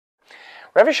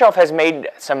Rev-A-Shelf has made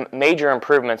some major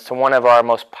improvements to one of our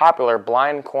most popular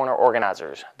blind corner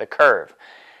organizers, the Curve.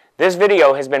 This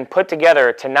video has been put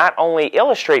together to not only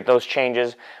illustrate those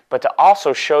changes, but to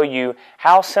also show you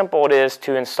how simple it is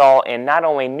to install in not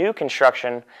only new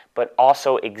construction, but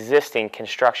also existing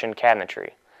construction cabinetry.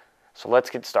 So let's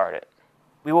get started.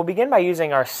 We will begin by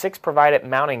using our 6 provided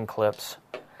mounting clips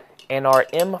and our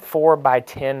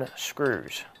M4x10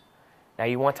 screws. Now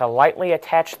you want to lightly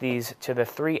attach these to the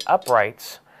 3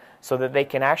 uprights so that they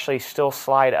can actually still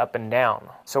slide up and down,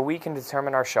 so we can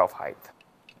determine our shelf height.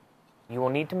 You will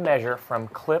need to measure from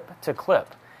clip to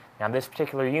clip. Now this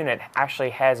particular unit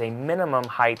actually has a minimum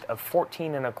height of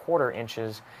 14¼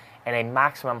 inches and a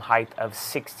maximum height of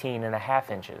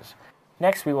 16½ inches.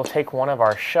 Next we will take one of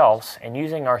our shelves, and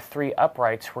using our 3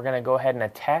 uprights we're going to go ahead and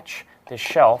attach the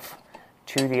shelf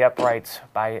to the uprights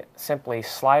by simply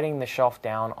sliding the shelf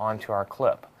down onto our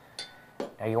clip.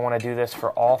 Now you want to do this for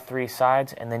all 3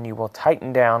 sides, and then you will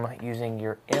tighten down using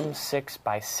your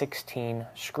M6x16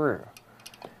 screw.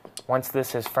 Once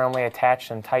this is firmly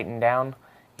attached and tightened down,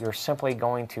 you're simply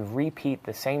going to repeat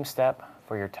the same step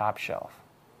for your top shelf.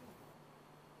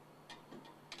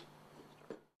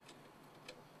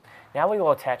 Now we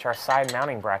will attach our side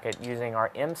mounting bracket using our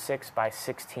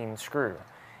M6x16 screw.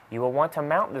 You will want to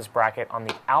mount this bracket on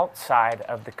the outside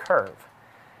of the curve.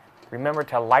 Remember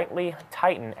to lightly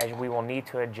tighten as we will need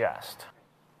to adjust.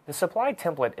 The supplied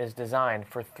template is designed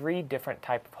for 3 different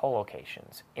types of hole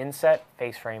locations: inset,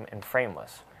 face frame, and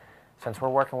frameless. Since we're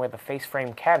working with a face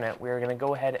frame cabinet, we are going to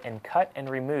go ahead and cut and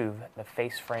remove the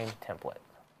face frame template.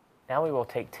 Now we will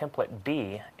take template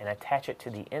B and attach it to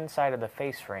the inside of the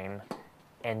face frame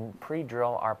and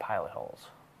pre-drill our pilot holes.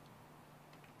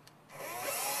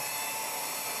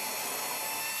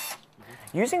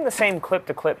 Using the same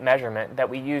clip-to-clip measurement that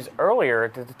we used earlier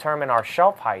to determine our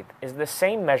shelf height is the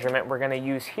same measurement we're going to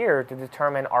use here to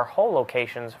determine our hole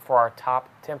locations for our top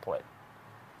template.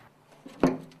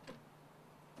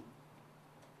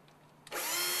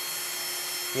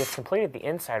 We have completed the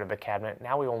inside of the cabinet.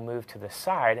 Now we will move to the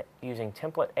side. Using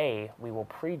template A, we will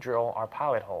pre-drill our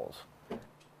pilot holes.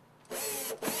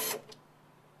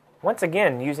 Once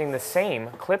again, using the same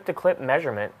clip-to-clip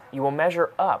measurement, you will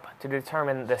measure up to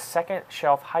determine the second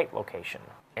shelf height location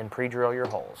and pre-drill your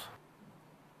holes.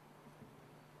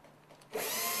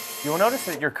 You will notice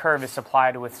that your curve is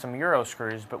supplied with some Euro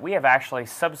screws, but we have actually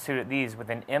substituted these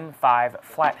with an M5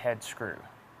 flathead screw.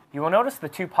 You will notice the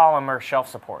 2 polymer shelf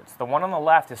supports. The one on the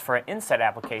left is for inset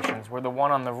applications, where the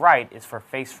one on the right is for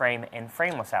face frame and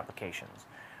frameless applications.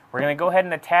 We're going to go ahead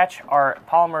and attach our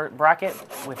polymer bracket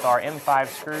with our M5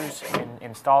 screws and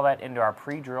install that into our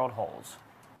pre-drilled holes.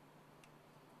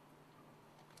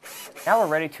 Now we're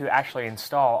ready to actually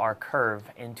install our curve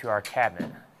into our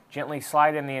cabinet. Gently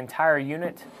slide in the entire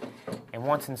unit, and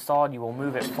once installed you will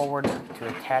move it forward to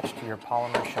attach to your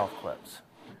polymer shelf clips.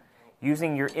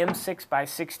 Using your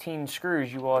M6x16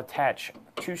 screws, you will attach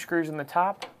 2 screws in the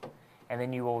top, and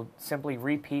then you will simply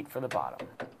repeat for the bottom.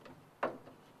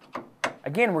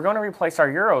 Again, we're going to replace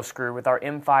our Euro screw with our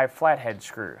M5 flathead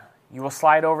screw. You will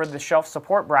slide over the shelf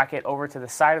support bracket over to the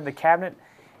side of the cabinet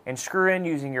and screw in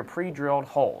using your pre-drilled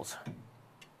holes.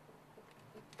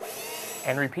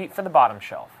 And repeat for the bottom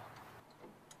shelf.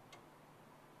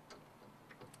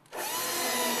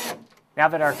 Now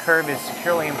that our curve is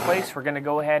securely in place, we're going to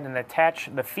go ahead and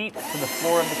attach the feet to the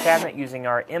floor of the cabinet using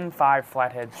our M5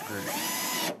 flathead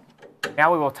screws.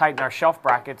 Now we will tighten our shelf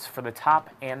brackets for the top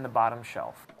and the bottom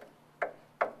shelf.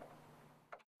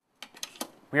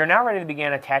 We are now ready to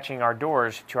begin attaching our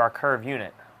doors to our curve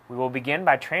unit. We will begin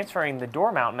by transferring the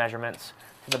door mount measurements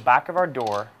to the back of our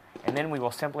door, and then we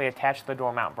will simply attach the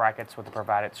door mount brackets with the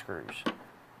provided screws.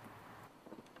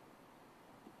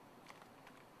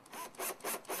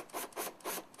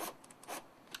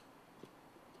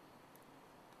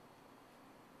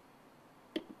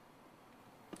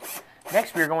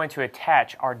 Next, we are going to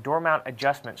attach our door mount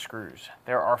adjustment screws.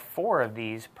 There are 4 of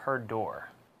these per door.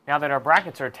 Now that our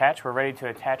brackets are attached, we're ready to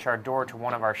attach our door to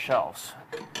one of our shelves.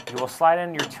 You will slide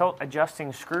in your tilt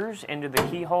adjusting screws into the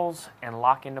keyholes and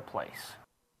lock into place.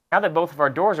 Now that both of our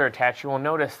doors are attached, you will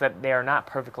notice that they are not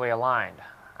perfectly aligned.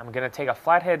 I'm going to take a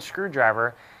flathead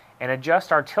screwdriver and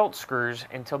adjust our tilt screws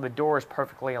until the door is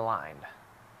perfectly aligned.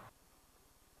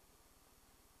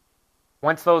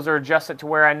 Once those are adjusted to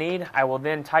where I need, I will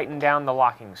then tighten down the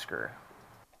locking screw.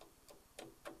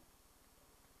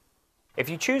 If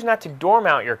you choose not to door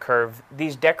mount your curve,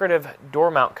 these decorative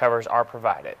door mount covers are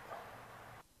provided.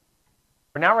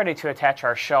 We're now ready to attach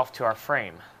our shelf to our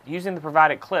frame. Using the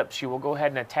provided clips, you will go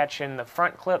ahead and attach in the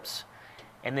front clips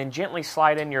and then gently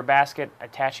slide in your basket,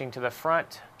 attaching to the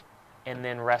front and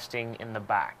then resting in the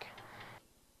back.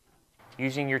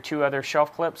 Using your 2 other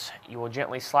shelf clips, you will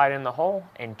gently slide in the hole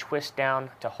and twist down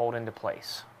to hold into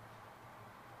place.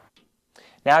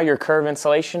 Now your curve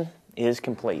installation is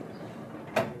complete.